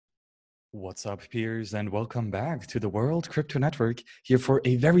What's up, peers, and welcome back to the World Crypto Network, here for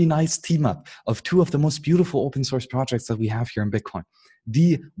a very nice team up of two of the most beautiful open source projects that we have here in Bitcoin.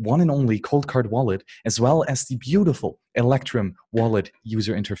 The one and only Coldcard wallet, as well as the beautiful Electrum wallet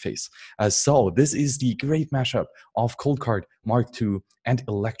user interface. So this is the great mashup of Coldcard Mark II and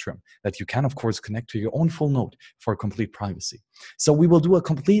Electrum that you can, of course, connect to your own full node for complete privacy. So we will do a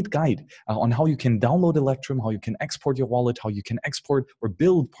complete guide on how you can download Electrum, how you can export your wallet, how you can export or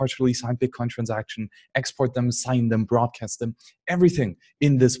build partially signed Bitcoin transaction, export them, sign them, broadcast them, everything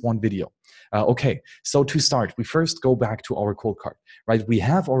in this one video. Okay, so to start, we first go back to our Coldcard, right? We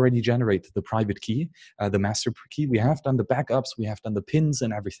have already generated the private key, the master key. We have done the backups, we have done the pins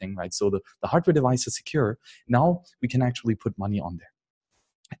and everything, right? So the hardware device is secure. Now we can actually put money on there.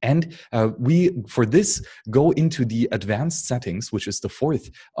 And we, for this, go into the advanced settings, which is the fourth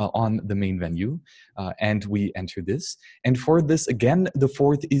on the main menu, and we enter this. And for this, again, the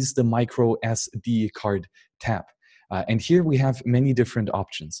fourth is the micro SD card tab. And here we have many different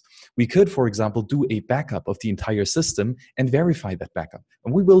options. We could, for example, do a backup of the entire system and verify that backup.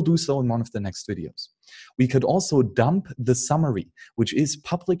 And we will do so in one of the next videos. We could also dump the summary, which is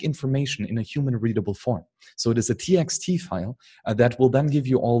public information in a human-readable form. So it is a TXT file that will then give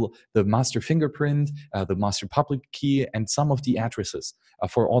you all the master fingerprint, the master public key, and some of the addresses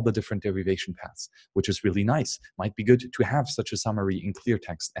for all the different derivation paths, which is really nice. Might be good to have such a summary in clear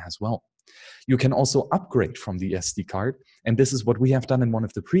text as well. You can also upgrade from the SD card, and this is what we have done in one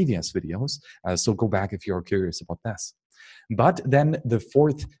of the previous videos, so go back if you're curious about this. But then the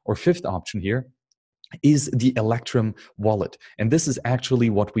fourth or fifth option here is the Electrum wallet, and this is actually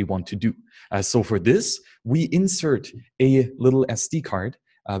what we want to do. So for this, we insert a little SD card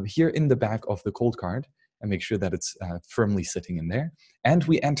here in the back of the Coldcard, and make sure that it's firmly sitting in there, and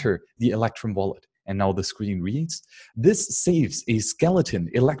we enter the Electrum wallet. And now the screen reads, this saves a skeleton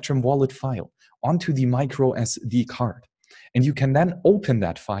Electrum wallet file onto the micro SD card. And you can then open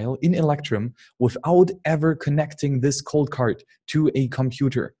that file in Electrum without ever connecting this Coldcard to a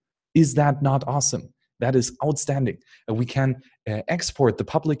computer. Is that not awesome? That is outstanding. We can export the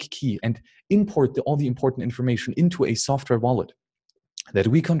public key and import all the important information into a software wallet that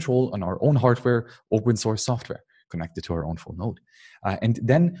we control on our own hardware, open source software, connected to our own full node. And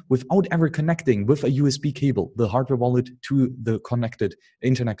then without ever connecting with a USB cable, the hardware wallet to the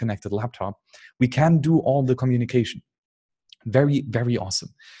internet connected laptop, we can do all the communication. Very, very awesome.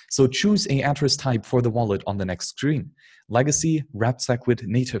 So choose an address type for the wallet on the next screen: legacy, wrapped SegWit,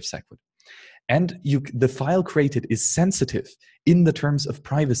 native SegWit. And the file created is sensitive in the terms of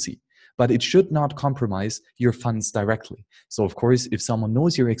privacy, but it should not compromise your funds directly. So of course, if someone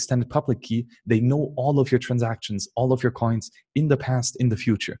knows your extended public key, they know all of your transactions, all of your coins in the past, in the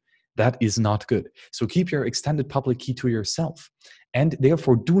future. That is not good. So keep your extended public key to yourself, and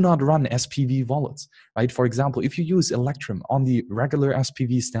therefore do not run SPV wallets, right? For example, if you use Electrum on the regular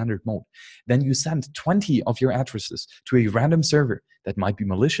SPV standard mode, then you send 20 of your addresses to a random server that might be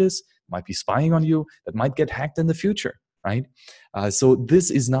malicious, might be spying on you, that might get hacked in the future, right? So this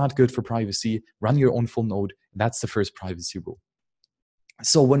is not good for privacy. Run your own full node. That's the first privacy rule.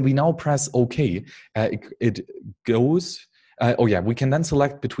 So when we now press OK, it goes. We can then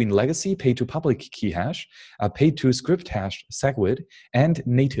select between legacy, pay to public key hash, pay to script hash SegWit, and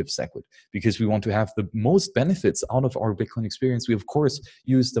native SegWit. Because we want to have the most benefits out of our Bitcoin experience, we of course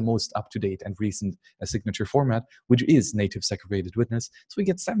use the most up-to-date and recent signature format, which is native segregated witness. So we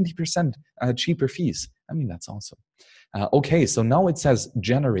get 70% cheaper fees. I mean, that's awesome. Okay, so now it says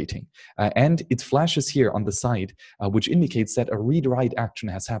generating, and it flashes here on the side, which indicates that a read-write action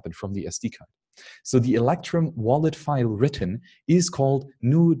has happened from the SD card. So the Electrum wallet file written is called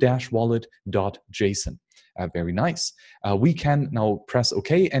new-wallet.json. Very nice. We can now press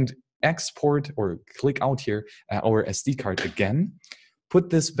OK and export or click out here our SD card again, put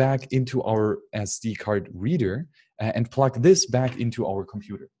this back into our SD card reader, and plug this back into our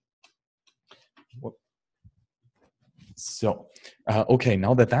computer. So, okay,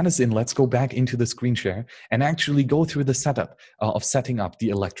 now that that is in, let's go back into the screen share and actually go through the setup of setting up the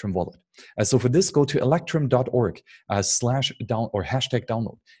Electrum wallet. So for this, go to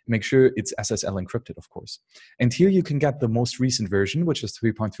electrum.org/download. Make sure it's SSL encrypted, of course. And here you can get the most recent version, which is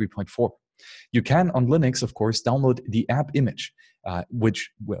 3.3.4. You can, on Linux, of course, download the app image,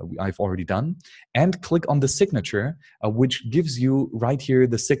 which I've already done, and click on the signature, which gives you right here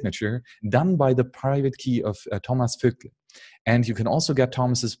the signature done by the private key of Thomas Vögtle. And you can also get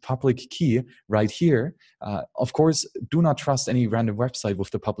Thomas's public key right here. Of course, do not trust any random website with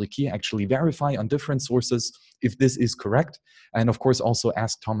the public key. Actually verify on different sources if this is correct. And of course, also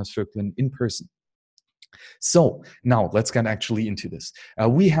ask Thomas Vögtle in person. So now let's get actually into this.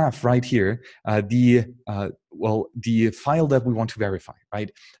 We have right here the file that we want to verify,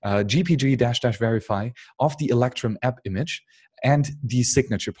 right? gpg-verify of the Electrum app image and the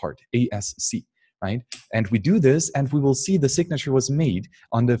signature part, ASC, right? And we do this, and we will see the signature was made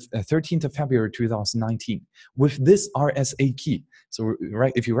on the 13th of February 2019 with this RSA key. So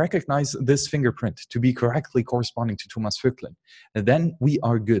right, if you recognize this fingerprint to be correctly corresponding to Thomas Vöcklen, then we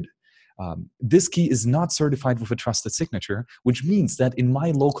are good. This key is not certified with a trusted signature, which means that in my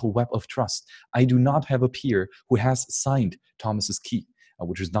local web of trust, I do not have a peer who has signed Thomas's key,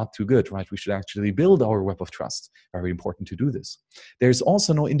 which is not too good, right? We should actually build our web of trust. Very important to do this. There's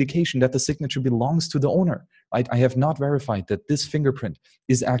also no indication that the signature belongs to the owner, right? I have not verified that this fingerprint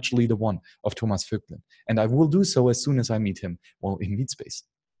is actually the one of Thomas Vöcklen, and I will do so as soon as I meet him, well, in Meetspace.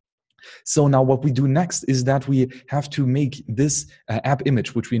 So now what we do next is that we have to make this app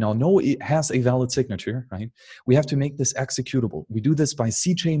image, which we now know it has a valid signature, right? We have to make this executable. We do this by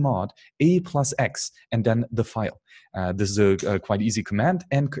cjmod a+x and then the file. This is a quite easy command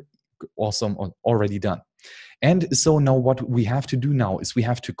and awesome, already done. And so now what we have to do now is we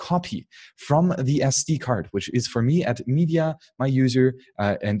have to copy from the SD card, which is for me at media, my user,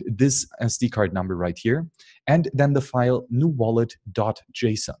 and this SD card number right here, and then the file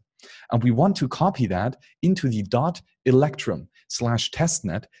newwallet.json. And we want to copy that into the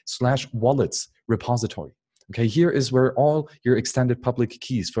 .electrum/testnet/wallets repository. Okay, here is where all your extended public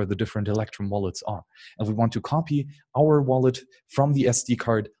keys for the different Electrum wallets are. And we want to copy our wallet from the SD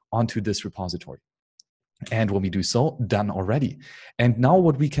card onto this repository. And when we do so, done already. And now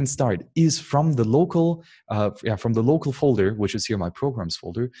what we can start is from the local folder, which is here my programs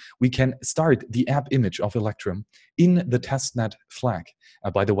folder, we can start the app image of Electrum in the testnet flag.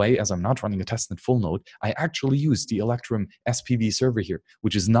 By the way, as I'm not running a testnet full node, I actually use the Electrum SPV server here,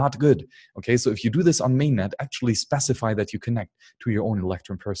 which is not good. Okay, so if you do this on mainnet, actually specify that you connect to your own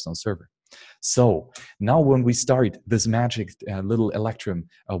Electrum personal server. So now when we start this magic little Electrum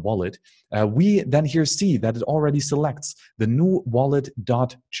wallet, we then here see that it already selects the new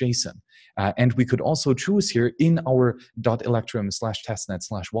wallet.json. And we could also choose here in our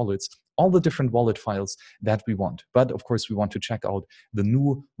 .electrum/testnet/wallets all the different wallet files that we want. But of course, we want to check out the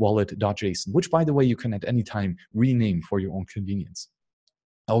new wallet.json, which by the way, you can at any time rename for your own convenience.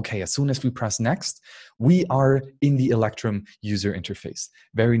 Okay, as soon as we press next, we are in the Electrum user interface.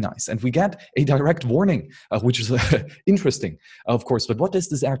 Very nice. And we get a direct warning, which is interesting, of course. But what does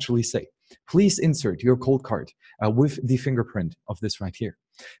this actually say? Please insert your cold card with the fingerprint of this right here.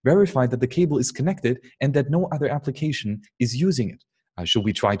 Verify that the cable is connected and that no other application is using it. Should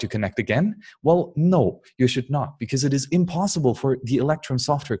we try to connect again? Well, no, you should not, because it is impossible for the Electrum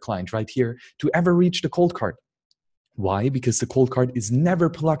software client right here to ever reach the cold card. Why? Because the cold card is never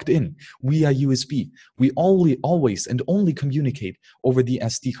plugged in via USB. We always and only communicate over the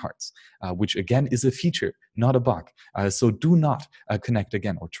SD cards, which again is a feature, not a bug. So do not connect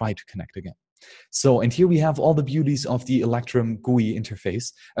again or try to connect again. So, and here we have all the beauties of the Electrum GUI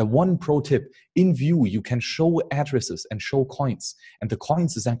interface. One pro tip, in View, you can show addresses and show coins. And the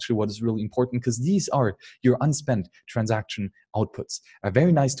coins is actually what is really important because these are your unspent transaction outputs.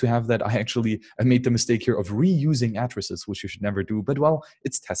 Very nice to have that. I actually made the mistake here of reusing addresses, which you should never do, but well,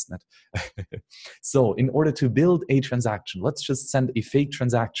 it's testnet. So in order to build a transaction, let's just send a fake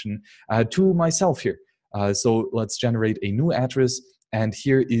transaction to myself here. So let's generate a new address. And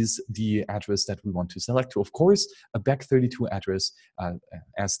here is the address that we want to select to. Of course, a bec32 address,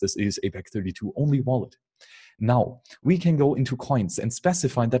 as this is a bec32 only wallet. Now, we can go into coins and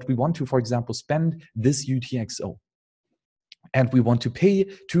specify that we want to, for example, spend this UTXO. And we want to pay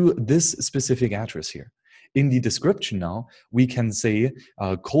to this specific address here. In the description now, we can say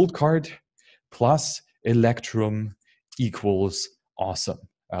cold card plus Electrum equals awesome.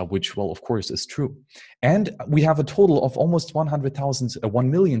 Which, well, of course, is true. And we have a total of almost 1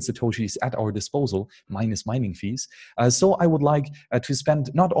 million Satoshis at our disposal, minus mining fees. So I would like to spend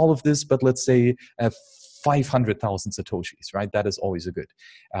not all of this, but let's say 500,000 Satoshis, right? That is always a good.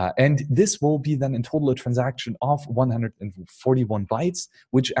 And this will be then in total a transaction of 141 bytes,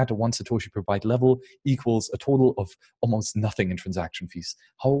 which at a 1 Satoshi per byte level equals a total of almost nothing in transaction fees.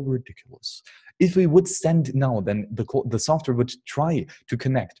 How ridiculous. If we would send now, then the software would try to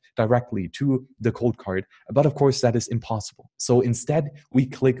connect directly to the cold card, but of course that is impossible. So instead, we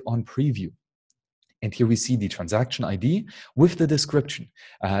click on Preview. And here we see the transaction ID with the description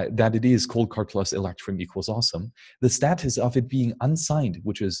that it is cold card plus Electrum equals awesome. The status of it being unsigned,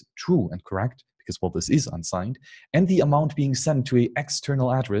 which is true and correct because, well, this is unsigned, and the amount being sent to an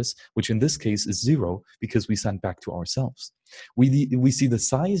external address, which in this case is 0 because we sent back to ourselves. We see the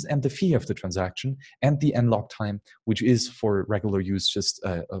size and the fee of the transaction and the nlog time, which is for regular use just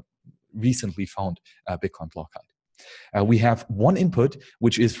a recently found Bitcoin block height. We have one input,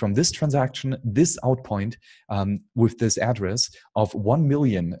 which is from this transaction, this outpoint with this address of 1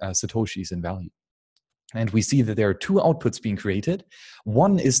 million Satoshis in value. And we see that there are two outputs being created.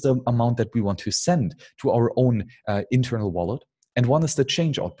 One is the amount that we want to send to our own internal wallet, and one is the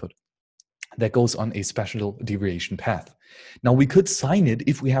change output that goes on a special deviation path. Now, we could sign it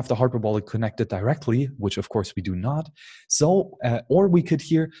if we have the hardware wallet connected directly, which of course we do not. So, or we could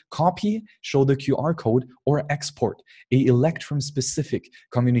here copy, show the QR code, or export a Electrum specific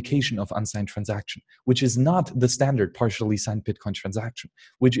communication of unsigned transaction, which is not the standard partially signed Bitcoin transaction,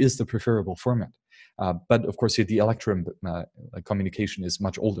 which is the preferable format. But of course, here the Electrum communication is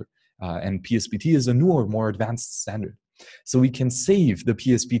much older, and PSBT is a newer, more advanced standard. So we can save the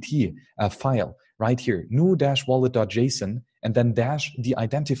PSBT file right here, new-wallet.json, and then dash the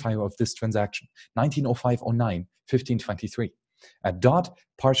identifier of this transaction, 190509-1523, dot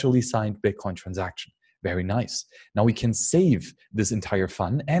partially signed Bitcoin transaction. Very nice. Now we can save this entire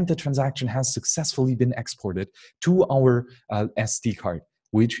file, and the transaction has successfully been exported to our SD card,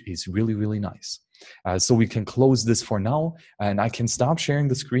 which is really, really nice. So we can close this for now, and I can stop sharing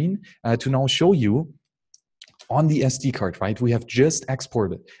the screen to now show you on the SD card, right? We have just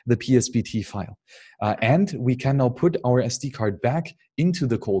exported the PSBT file, and we can now put our SD card back into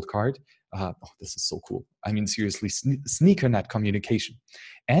the cold card. Oh, this is so cool. I mean, seriously, sneakernet communication.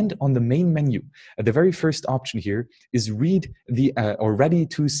 And on the main menu, the very first option here is read the or ready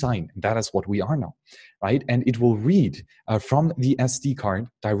to sign. That is what we are now, right? And it will read from the SD card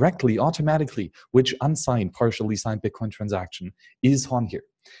directly, automatically, which unsigned, partially signed Bitcoin transaction is on here.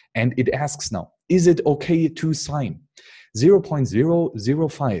 And it asks now, is it okay to sign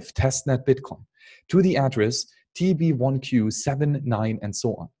 0.005 testnet Bitcoin to the address TB1Q79 and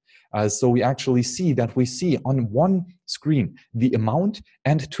so on. So we actually see that we see on one screen the amount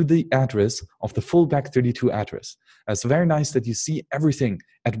and to the address of the full back32 address. So very nice that you see everything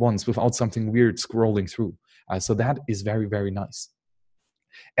at once without something weird scrolling through. So that is very, very nice.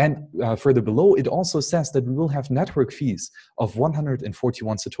 And further below, it also says that we will have network fees of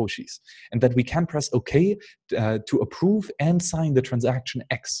 141 Satoshis, and that we can press OK to approve and sign the transaction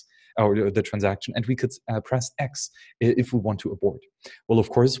X, or the transaction, and we could press X if we want to abort. Well, of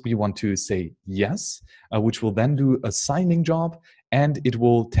course, we want to say yes, which will then do a signing job, and it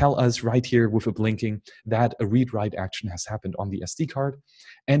will tell us right here with a blinking that a read-write action has happened on the SD card.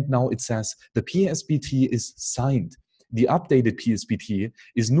 And now it says the PSBT is signed. The updated PSBT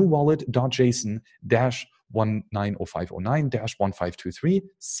is newwallet.json-190509-1523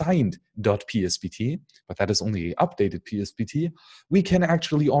 signed.psbt, but that is only an updated PSBT. We can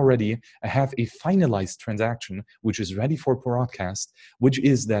actually already have a finalized transaction, which is ready for broadcast, which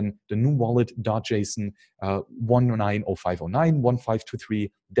is then the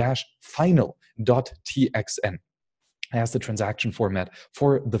newwallet.json-190509-1523-final.txn. As the transaction format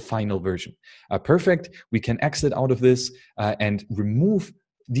for the final version. Perfect. We can exit out of this and remove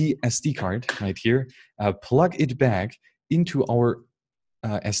the SD card right here, plug it back into our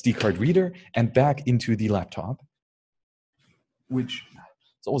SD card reader and back into the laptop, which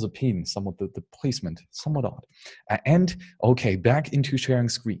it's always a pain, somewhat the placement, somewhat odd. And okay, back into sharing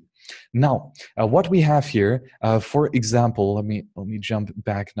screen. Now, what we have here, for example, let me jump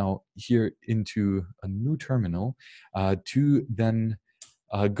back now here into a new terminal to then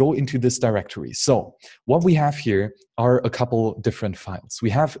go into this directory. So what we have here are a couple different files. We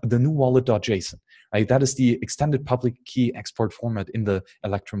have the newwallet.json, right? That is the extended public key export format in the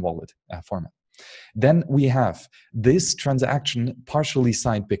Electrum wallet format. Then we have this transaction, partially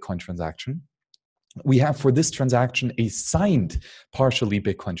signed Bitcoin transaction. We have for this transaction a signed partially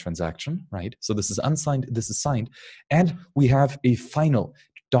Bitcoin transaction, right? So this is unsigned, this is signed. And we have a final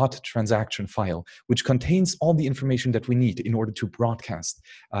 .transaction file, which contains all the information that we need in order to broadcast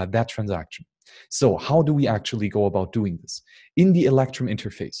that transaction. So how do we actually go about doing this? In the Electrum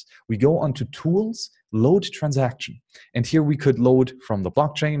interface, we go onto Tools, Load Transaction. And here we could load from the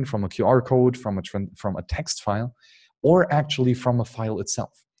blockchain, from a QR code, from a text file, or actually from a file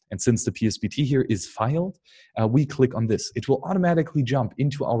itself. And since the PSBT here is filed, we click on this. It will automatically jump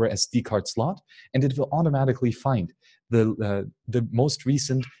into our SD card slot, and it will automatically find the most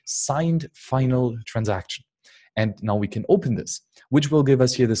recent signed final transaction. And now we can open this, which will give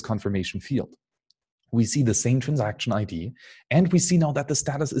us here this confirmation field. we see the same transaction ID, and we see now that the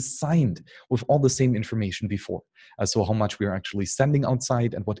status is signed with all the same information before. So how much we are actually sending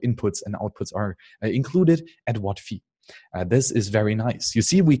outside and what inputs and outputs are included at what fee. This is very nice. You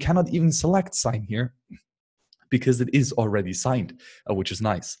see, we cannot even select sign here because it is already signed, which is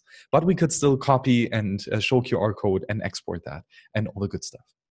nice. But we could still copy and show QR code and export that and all the good stuff.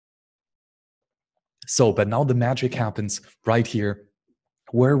 So, but now the magic happens right here,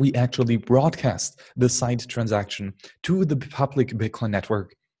 where we actually broadcast the signed transaction to the public Bitcoin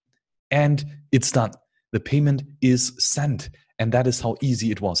network, and it's done. The payment is sent, and that is how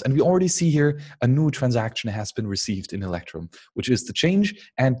easy it was. And we already see here a new transaction has been received in Electrum, which is the change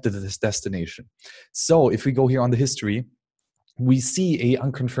and the destination. So if we go here on the history, we see a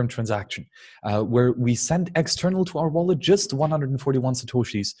unconfirmed transaction where we sent external to our wallet just 141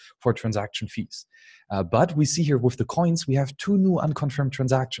 Satoshis for transaction fees. But we see here with the coins, we have two new unconfirmed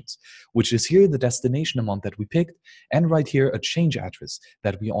transactions, which is here the destination amount that we picked, and right here a change address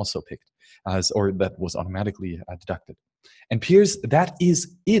that we also picked, or that was automatically deducted. And peers, that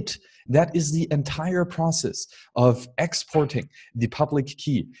is it. That is the entire process of exporting the public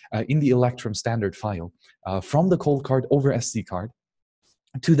key in the Electrum standard file from the Coldcard over SD card,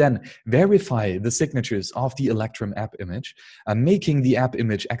 to then verify the signatures of the Electrum app image, making the app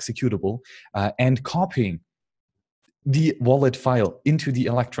image executable, and copying the wallet file into the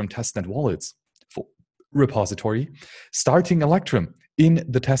Electrum testnet wallets repository, starting Electrum in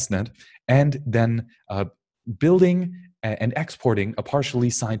the testnet, and then building and exporting a partially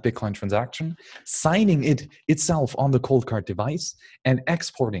signed Bitcoin transaction, signing it itself on the Coldcard device, and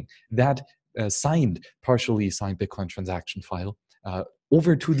exporting that partially signed Bitcoin transaction file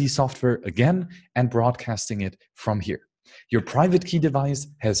over to the software again and broadcasting it from here. Your private key device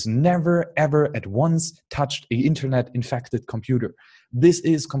has never, ever at once touched an internet-infected computer. This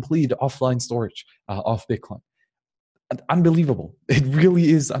is complete offline storage of Bitcoin. Unbelievable. It really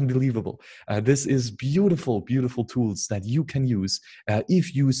is unbelievable. This is beautiful, beautiful tools that you can use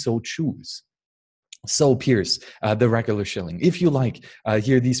if you so choose. So peers, the regular shilling. If you like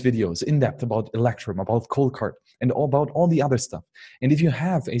hear these videos in depth about Electrum, about Coldcard, and about all the other stuff, and if you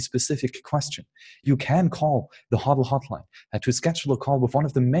have a specific question, you can call the HODL hotline to schedule a call with one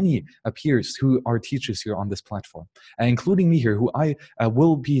of the many peers who are teachers here on this platform, including me here, who I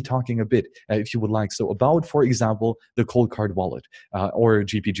will be talking a bit, if you would like, so about, for example, the Coldcard wallet or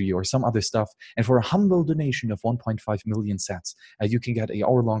GPG or some other stuff. And for a humble donation of 1.5 million sats, you can get an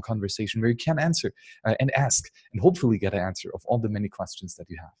hour-long conversation where you can answer and ask, and hopefully get an answer of all the many questions that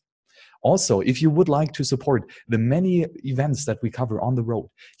you have. Also, if you would like to support the many events that we cover on the road,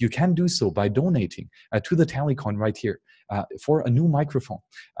 you can do so by donating to the Tallycoin right here for a new microphone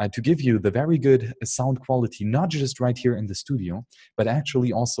to give you the very good sound quality, not just right here in the studio, but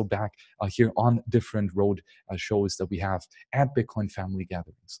actually also back here on different road shows that we have at Bitcoin family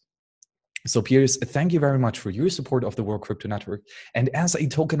gatherings. So peers, thank you very much for your support of the World Crypto Network. And as a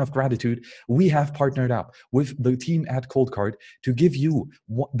token of gratitude, we have partnered up with the team at Coldcard to give you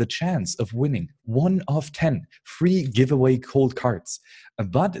the chance of winning 1 of 10 free giveaway cold cards.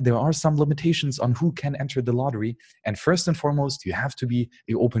 But there are some limitations on who can enter the lottery. And first and foremost, you have to be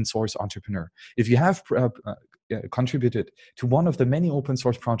an open source entrepreneur. If you have contributed to one of the many open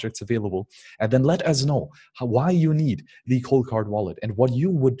source projects available, and then let us know why you need the Coldcard wallet and what you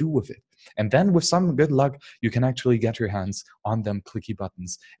would do with it. And then with some good luck, you can actually get your hands on them clicky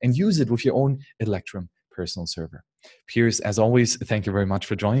buttons and use it with your own Electrum personal server. Peers, as always, thank you very much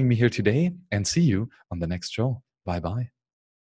for joining me here today, and see you on the next show. Bye-bye.